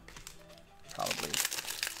one, huh? Probably.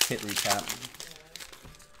 Hit recap.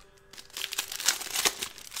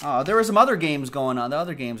 Oh, there were some other games going on. The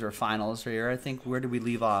other games are finals here. I think, where did we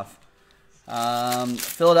leave off?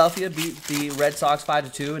 Philadelphia beat the Red Sox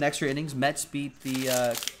 5-2 in extra innings. Mets beat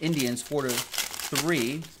the Indians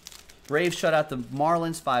 4-3. Braves shut out the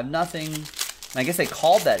Marlins 5-0. And I guess they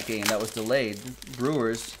called that game that was delayed.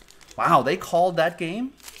 Brewers. Wow, they called that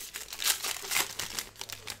game?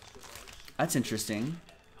 That's interesting.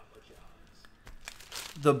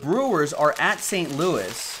 The Brewers are at St.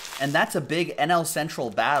 Louis, and that's a big NL Central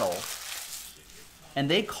battle. And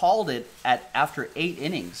they called it after 8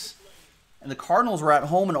 innings. And the Cardinals were at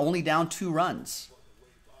home and only down 2 runs.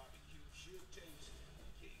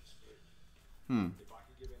 Why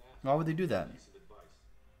would they do that?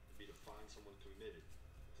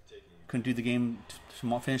 Couldn't do the game,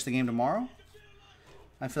 finish the game tomorrow?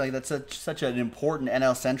 I feel like that's such an important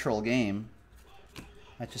NL Central game.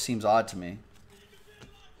 That just seems odd to me.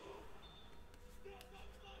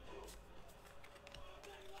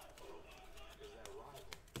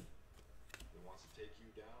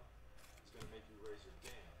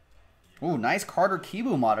 Ooh, nice Carter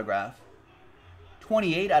Kieboom autograph.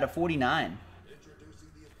 28 out of 49.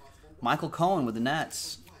 Michael Cohen with the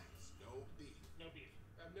Nets.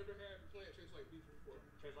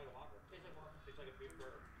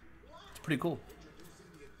 It's pretty cool.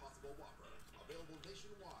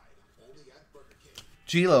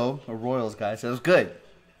 Gilo, a Royals guy, says good.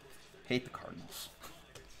 Hate the Cardinals.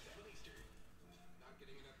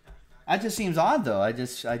 That just seems odd, though. I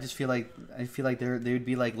just feel like they would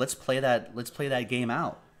be like, let's play that game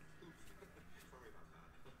out.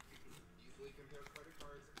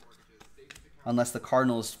 Unless the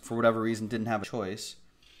Cardinals, for whatever reason, didn't have a choice.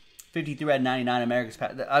 53 out of 99 America's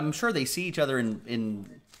Pass. I'm sure they see each other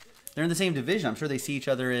they're in the same division. I'm sure they see each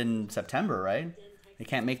other in September, right? They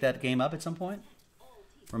can't make that game up at some point?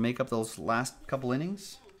 Or make up those last couple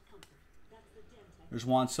innings? There's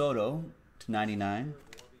Juan Soto to 99.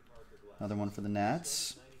 Another one for the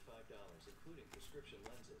Nats.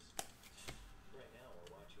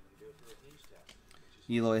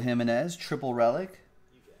 Eloy Jimenez, triple relic.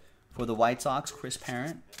 For the White Sox, Chris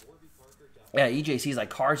Parent. Yeah, EJC's like,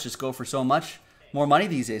 cards just go for so much more money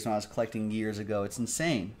these days when I was collecting years ago. It's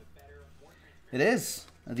insane. It is.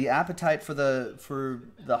 The appetite for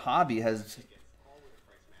the hobby has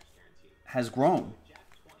grown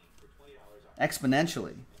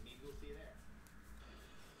exponentially.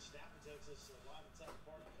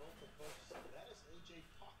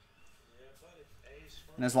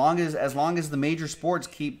 And as long as the major sports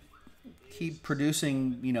keep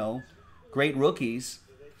producing, you know, great rookies,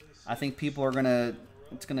 I think people are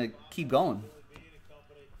it's gonna keep going.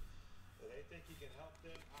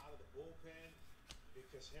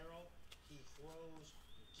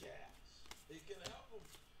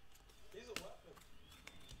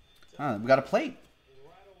 We got a plate,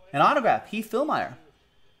 an autograph. Heath Fillmyer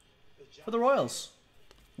for the Royals.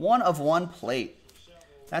 1 of 1 plate.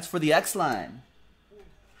 That's for the X line.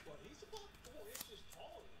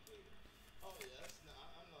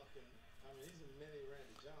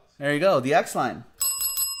 There you go, the X line.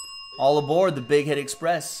 All aboard the Big Hit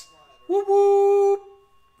Express. Whoop whoop.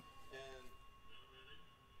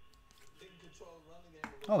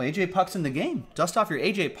 Oh, AJ Puck's in the game. Dust off your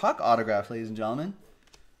AJ Puck autograph, ladies and gentlemen.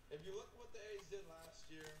 If you look at what the A's did last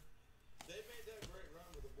year, they made that great run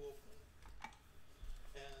with the bullpen.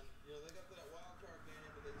 And, you know, they got to that wild card game,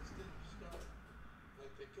 but they just didn't start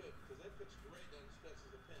like they could because they pitched great down the stretch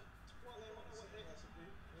of the pen. Well, they won the recipe.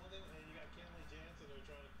 And you got Kenley Jansen, they're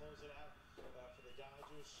trying to close it out for the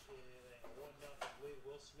Dodgers in a 1-0 lead.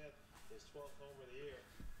 Will Smith, his 12th home of the year.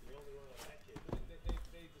 The only one on that kid.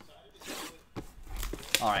 They decided to do it.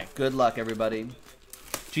 All right, good luck, everybody.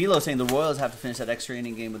 Gilo saying the Royals have to finish that extra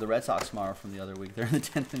inning game with the Red Sox tomorrow from the other week. They're in the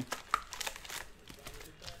 10th inning.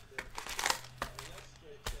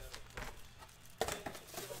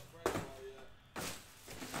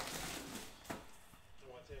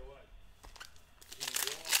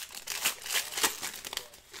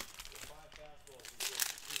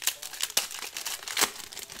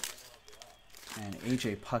 And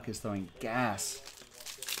AJ Puck is throwing gas.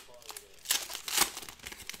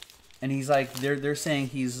 And he's like, they're saying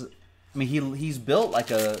he's built like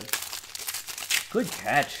a good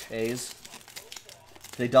catch, A's.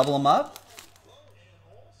 Did they double him up?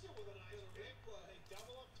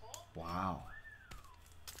 Wow.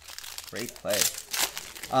 Great play.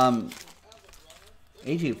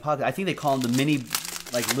 AJ Puck, I think they call him the mini,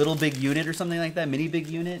 like little big unit or something like that. Mini big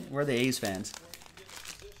unit. Where are the A's fans?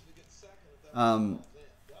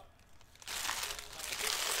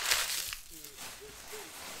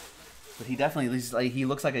 But he definitely, he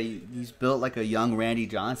looks like he's built like a young Randy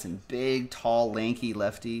Johnson. Big, tall, lanky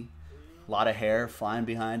lefty. A lot of hair flying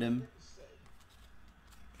behind him.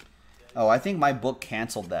 Oh, I think my book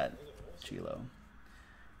canceled that, Chilo.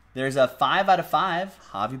 There's a 5 out of 5,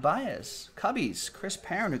 Javi Baez. Cubbies, Chris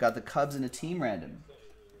Parent, who got the Cubs in a team random.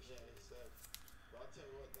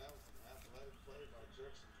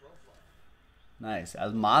 Nice.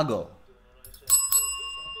 Almago.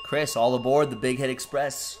 Chris, all aboard the Big Hit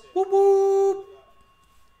Express. Whoop whoop.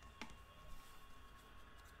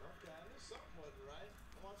 Okay, I knew something wasn't right.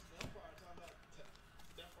 I'm watching the umpire talking about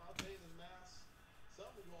Defonta's and Mass.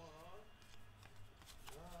 Something going on.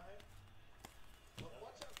 Alright. Well,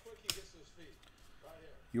 watch how quick he gets to his feet. Right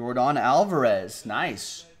here. Yordan Alvarez.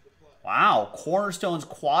 Nice. Wow. Cornerstone's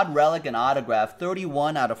quad relic and autograph.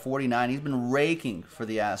 31 out of 49. He's been raking for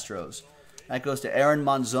the Astros. That goes to Aaron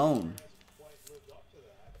Monzon. Quite lived up to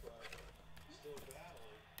that, but still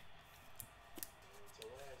battling. And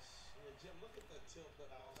Therese, Jim, look at that tilt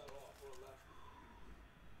that I was off for a lefty.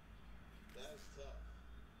 That is tough.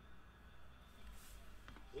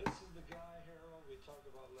 This is the guy, Harold. We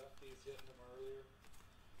talked about lefties hitting him earlier.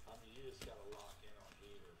 I mean, you just got to lock in on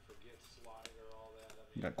heater. Forget slider, all that.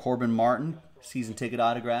 I We mean, got Corbin Martin, season ticket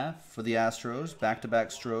autograph for the Astros.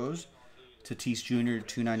 Back-to-back Stros. Tatis Jr.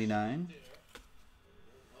 $2.99. Pinder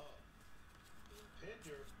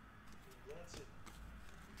lets it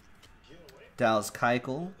get away. Dallas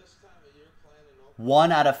Keuchel. This time of year playing in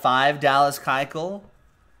 1 out of 5, Dallas Keuchel.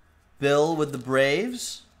 Bill with the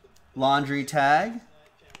Braves. Laundry tag.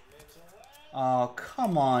 Oh,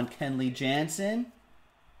 come on, Kenley Jansen.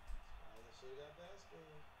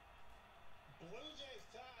 Blue Jays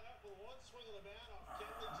tied up with one swing of the bat off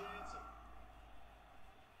Kenley Jansen.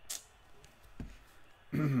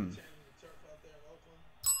 Turf out there in Oakland.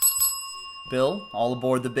 Bill, all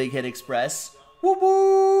aboard the Big Hit Express. Whoop whoop. We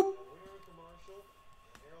were in commercial,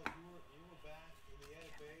 and Harold, you were back in the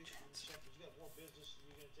edit base. You checked, you got more business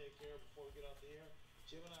you're going to take care of before we get off the air.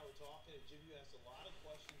 Jim and I were talking, and Jim, you asked a lot of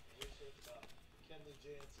questions and research about Kenley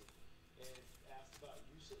Jansen and asked about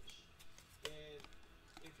usage. And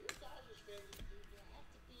if you're a Dodgers fan, you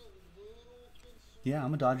have to be a little concerned. Yeah,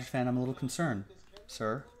 I'm a Dodgers fan. I'm a little concerned,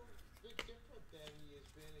 sir. Bit different than he has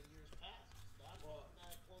been in years past. Not in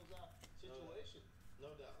that closeout situation. No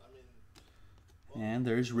doubt. I mean, And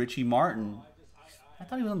there's Richie Martin. I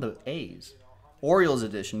thought he was on the A's. Orioles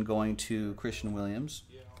edition going to Christian Williams.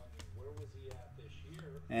 you know, I mean, where was he at this year?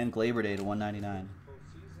 And Glaber Day to $1.99. Postseason,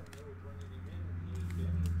 they were bringing him in the 8th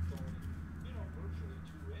inning, throwing, virtually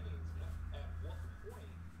 2 innings. At what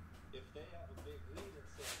point, if they have a big lead in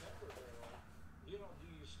September, Harold, do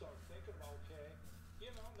you start thinking, okay,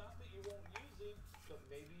 not that you won't use him, but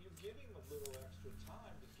maybe you give him a little extra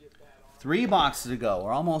time to get that on. 3 boxes to go.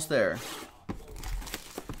 We're almost there.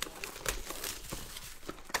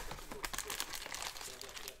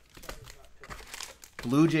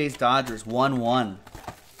 Blue Jays Dodgers 1-1.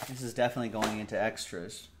 This is definitely going into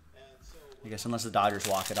extras. I guess unless the Dodgers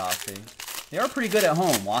walk it off. They are pretty good at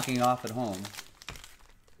home, walking off at home.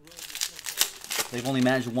 They've only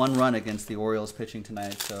managed 1 run against the Orioles pitching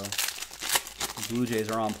tonight, so the Blue Jays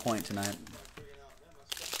are on point tonight.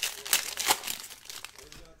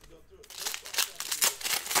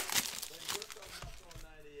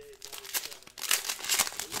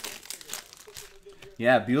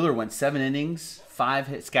 Yeah, Buehler went 7 innings, 5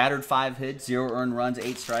 hits, scattered 5 hits, 0 earned runs,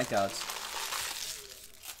 8 strikeouts.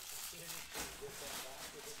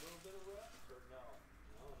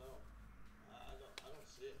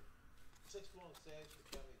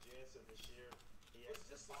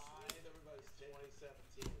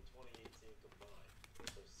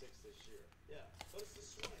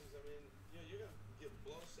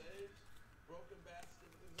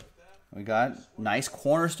 We got nice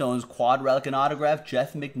Cornerstones quad relic and autograph.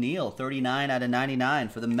 Jeff McNeil, 39 out of 99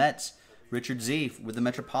 for the Mets. Richard Z with the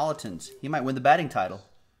Metropolitans. He might win the batting title.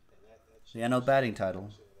 The NL batting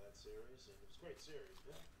title.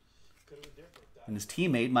 And his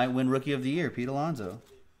teammate might win Rookie of the Year, Pete Alonso.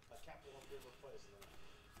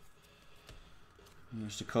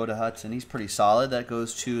 There's Dakota Hudson. He's pretty solid. That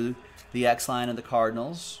goes to the X-line of the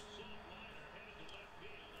Cardinals.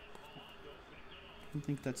 I don't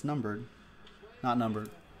think that's numbered. Not numbered.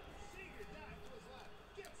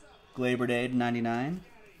 Glaber Day to 99.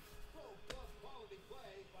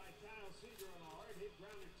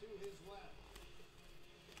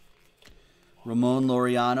 Ramon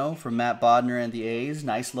Laureano from Matt Bodner and the A's.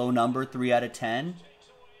 Nice low number, 3 out of 10.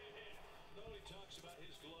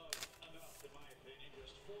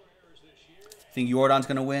 Think Jordan's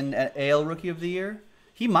going to win AL Rookie of the Year?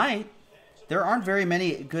 He might. There aren't very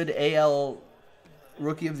many good AL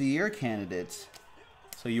Rookie of the Year candidates.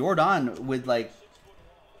 So Jordan, with like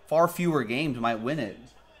far fewer games, might win it.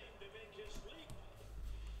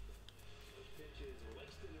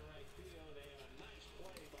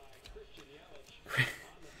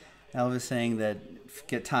 Elvis saying that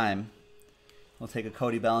get time. We'll take a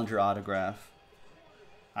Cody Bellinger autograph.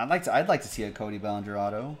 I'd like to see a Cody Bellinger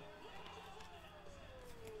auto.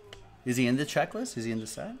 Is he in the checklist? Is he in the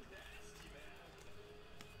set?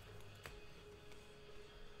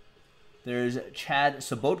 There's Chad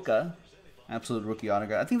Sobotka, absolute rookie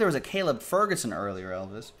autograph. I think there was a Caleb Ferguson earlier,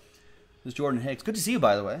 Elvis. There's Jordan Hicks. Good to see you,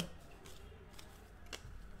 by the way.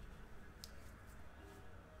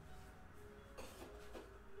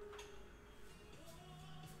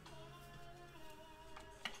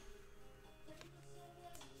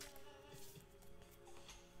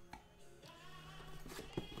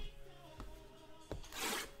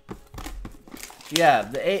 Yeah,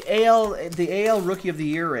 the AL Rookie of the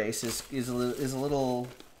Year race is a little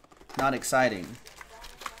not exciting.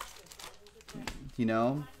 You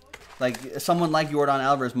know, like someone like Yordan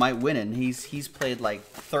Alvarez might win it. And he's played like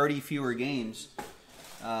 30 fewer games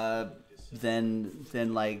than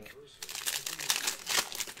like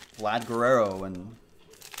Vlad Guerrero and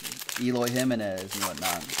Eloy Jimenez and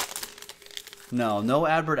whatnot. No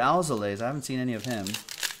Adbert Alzolay. I haven't seen any of him.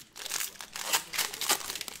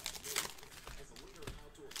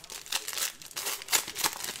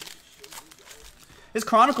 This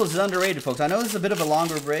Chronicles is underrated, folks. I know this is a bit of a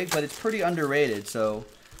longer break, but it's pretty underrated. So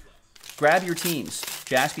grab your teams.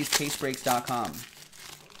 JaspysCaseBreaks.com.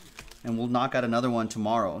 And we'll knock out another one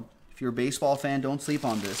tomorrow. If you're a baseball fan, don't sleep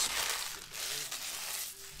on this.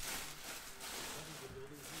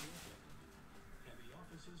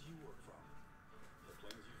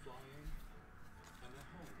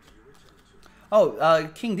 Oh,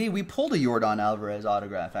 King D, we pulled a Yordan Alvarez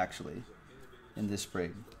autograph, actually, in this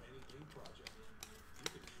break.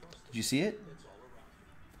 Did you see it?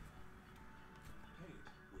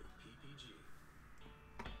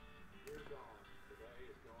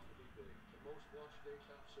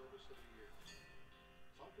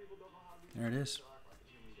 There it is.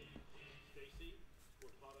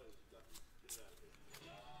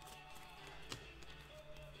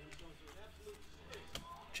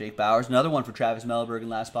 Jake Bowers, another one for Travis Melberg and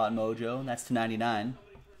Last Spot Mojo. That's to 99.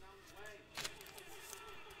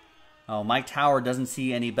 Oh, Mike Tower doesn't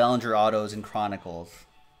see any Bellinger autos in Chronicles.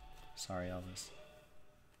 Sorry, Elvis.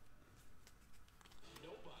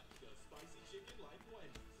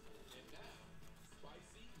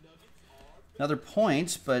 Another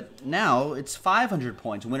points, but now it's 500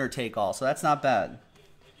 points, winner take all, so that's not bad.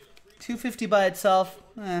 250 by itself,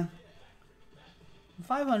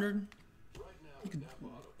 500. You could,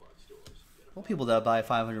 well, people that buy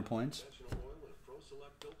 500 points.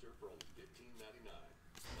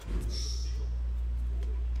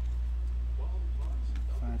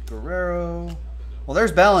 Guerrero. Well,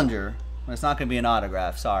 there's Bellinger. It's not going to be an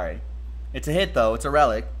autograph. Sorry. It's a hit, though. It's a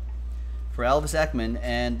relic for Elvis Ekman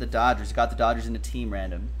and the Dodgers. Got the Dodgers in a team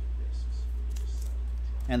random.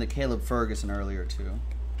 And the Caleb Ferguson earlier, too.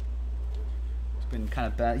 It's been kind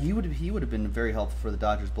of bad. He would have been very helpful for the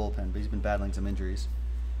Dodgers bullpen, but he's been battling some injuries.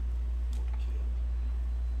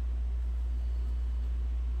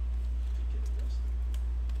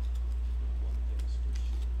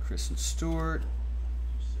 Kristen Stewart.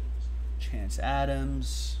 Chance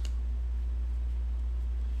Adams.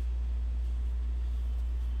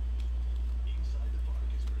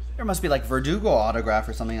 There must be like Verdugo autograph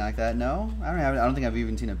or something like that. No, I don't think I've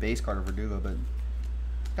even seen a base card of Verdugo, but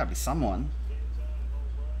it's got to be someone.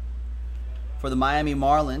 For the Miami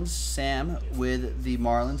Marlins, Sam with the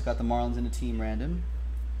Marlins, got the Marlins in a team random.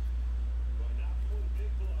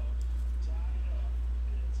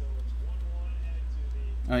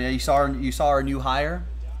 Oh yeah, you saw our new hire.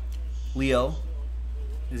 Leo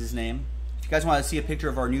is his name. If you guys want to see a picture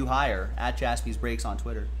of our new hire, at Jaspys Breaks on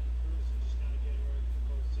Twitter.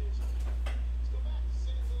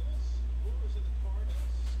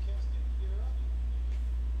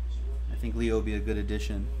 I think Leo would be a good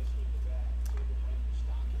addition.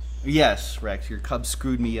 Yes, Rex, your Cubs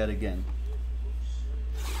screwed me yet again.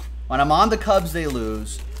 When I'm on the Cubs, they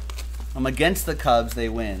lose. I'm against the Cubs, they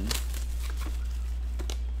win.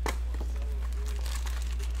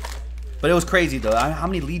 But it was crazy though. How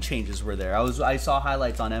many lead changes were there? I saw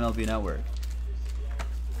highlights on MLB Network.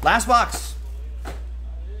 Last box.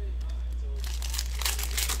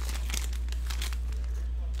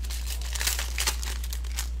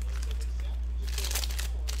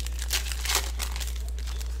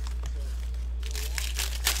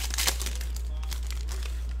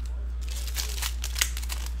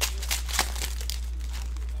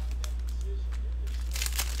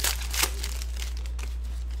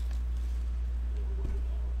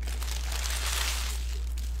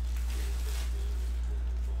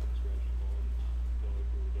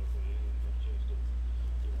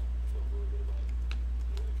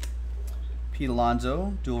 Pete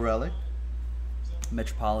Alonso, dual relic.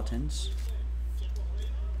 Metropolitans.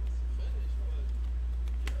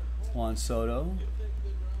 Juan Soto.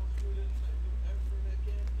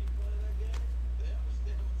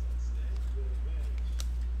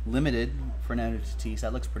 Limited Fernando Tatis.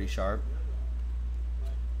 That looks pretty sharp.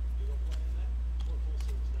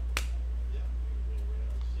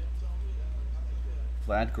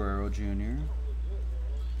 Vlad Guerrero Jr.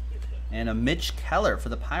 And a Mitch Keller for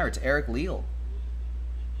the Pirates. Eric Leal.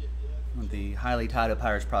 The highly touted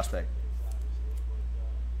Pirates prospect.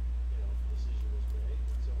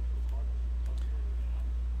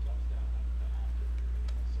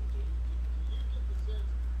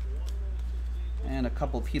 And a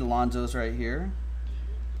couple of Pete Alonsos right here.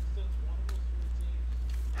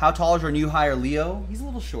 How tall is your new hire, Leo? He's a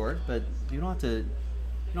little short, but you don't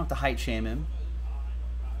have to height shame him.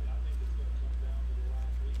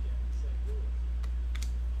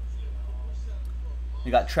 We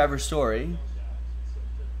got Trevor Story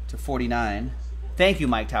to 49. Thank you,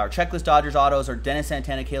 Mike Tower. Checklist Dodgers autos are Dennis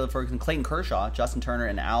Santana, Caleb Ferguson, Clayton Kershaw, Justin Turner,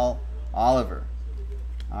 and Al Oliver.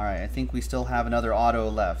 All right, I think we still have another auto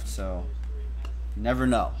left, so you never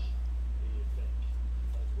know.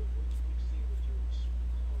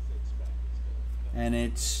 And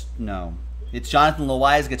it's Jonathan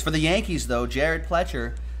Loaiza. It's for the Yankees, though. Jared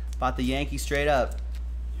Pletcher bought the Yankees straight up.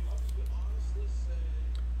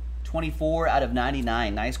 24 out of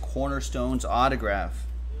 99. Nice Cornerstones autograph.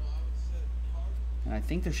 And I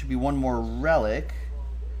think there should be one more relic.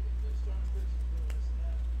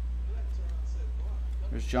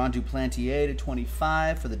 There's John Duplantier to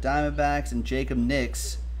 25 for the Diamondbacks, and Jacob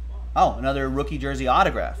Nix. Oh, another rookie jersey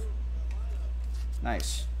autograph.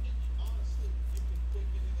 Nice.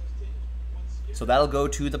 So that'll go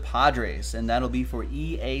to the Padres, and that'll be for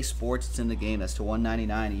EA Sports. It's in the game. That's to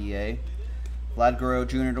 199 EA. Vlad Guerrero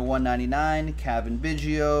Jr. to 199. Kevin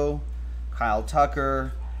Biggio, Kyle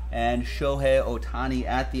Tucker, and Shohei Ohtani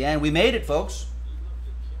at the end. We made it, folks.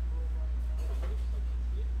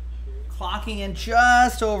 Clocking in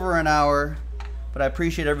just over an hour. But I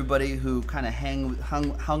appreciate everybody who kind of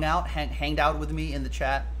hanged out with me in the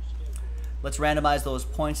chat. Let's randomize those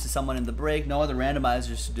points to someone in the break. No other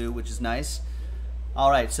randomizers to do, which is nice. All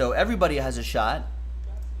right, so everybody has a shot.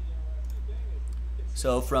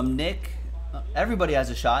 So from Nick, everybody has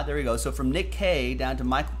a shot. There we go. So from Nick K down to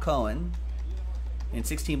Michael Cohen in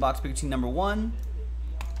 16-box Big Team number 1.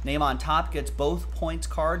 Name on top gets both points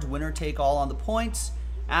cards. Winner take all on the points.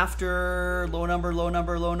 After low number, low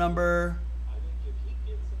number, low number.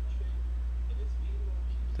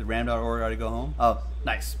 Did Ram.org already go home? Oh,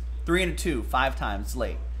 nice. 3 and a 2, 5 times. It's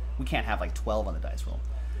late. We can't have like 12 on the dice roll.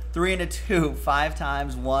 3 and a 2, 5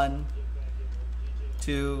 times. 1,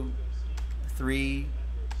 2, 3,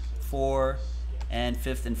 4, and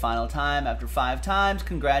 5th and final time. After 5 times,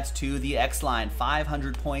 congrats to the X-Line.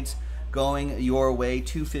 500 points going your way.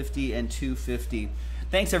 250 and 250.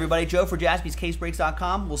 Thanks, everybody. Joe for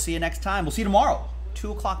JaspysCaseBreaks.com. We'll see you next time. We'll see you tomorrow.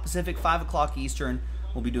 2 o'clock Pacific, 5 o'clock Eastern.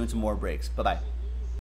 We'll be doing some more breaks. Bye-bye.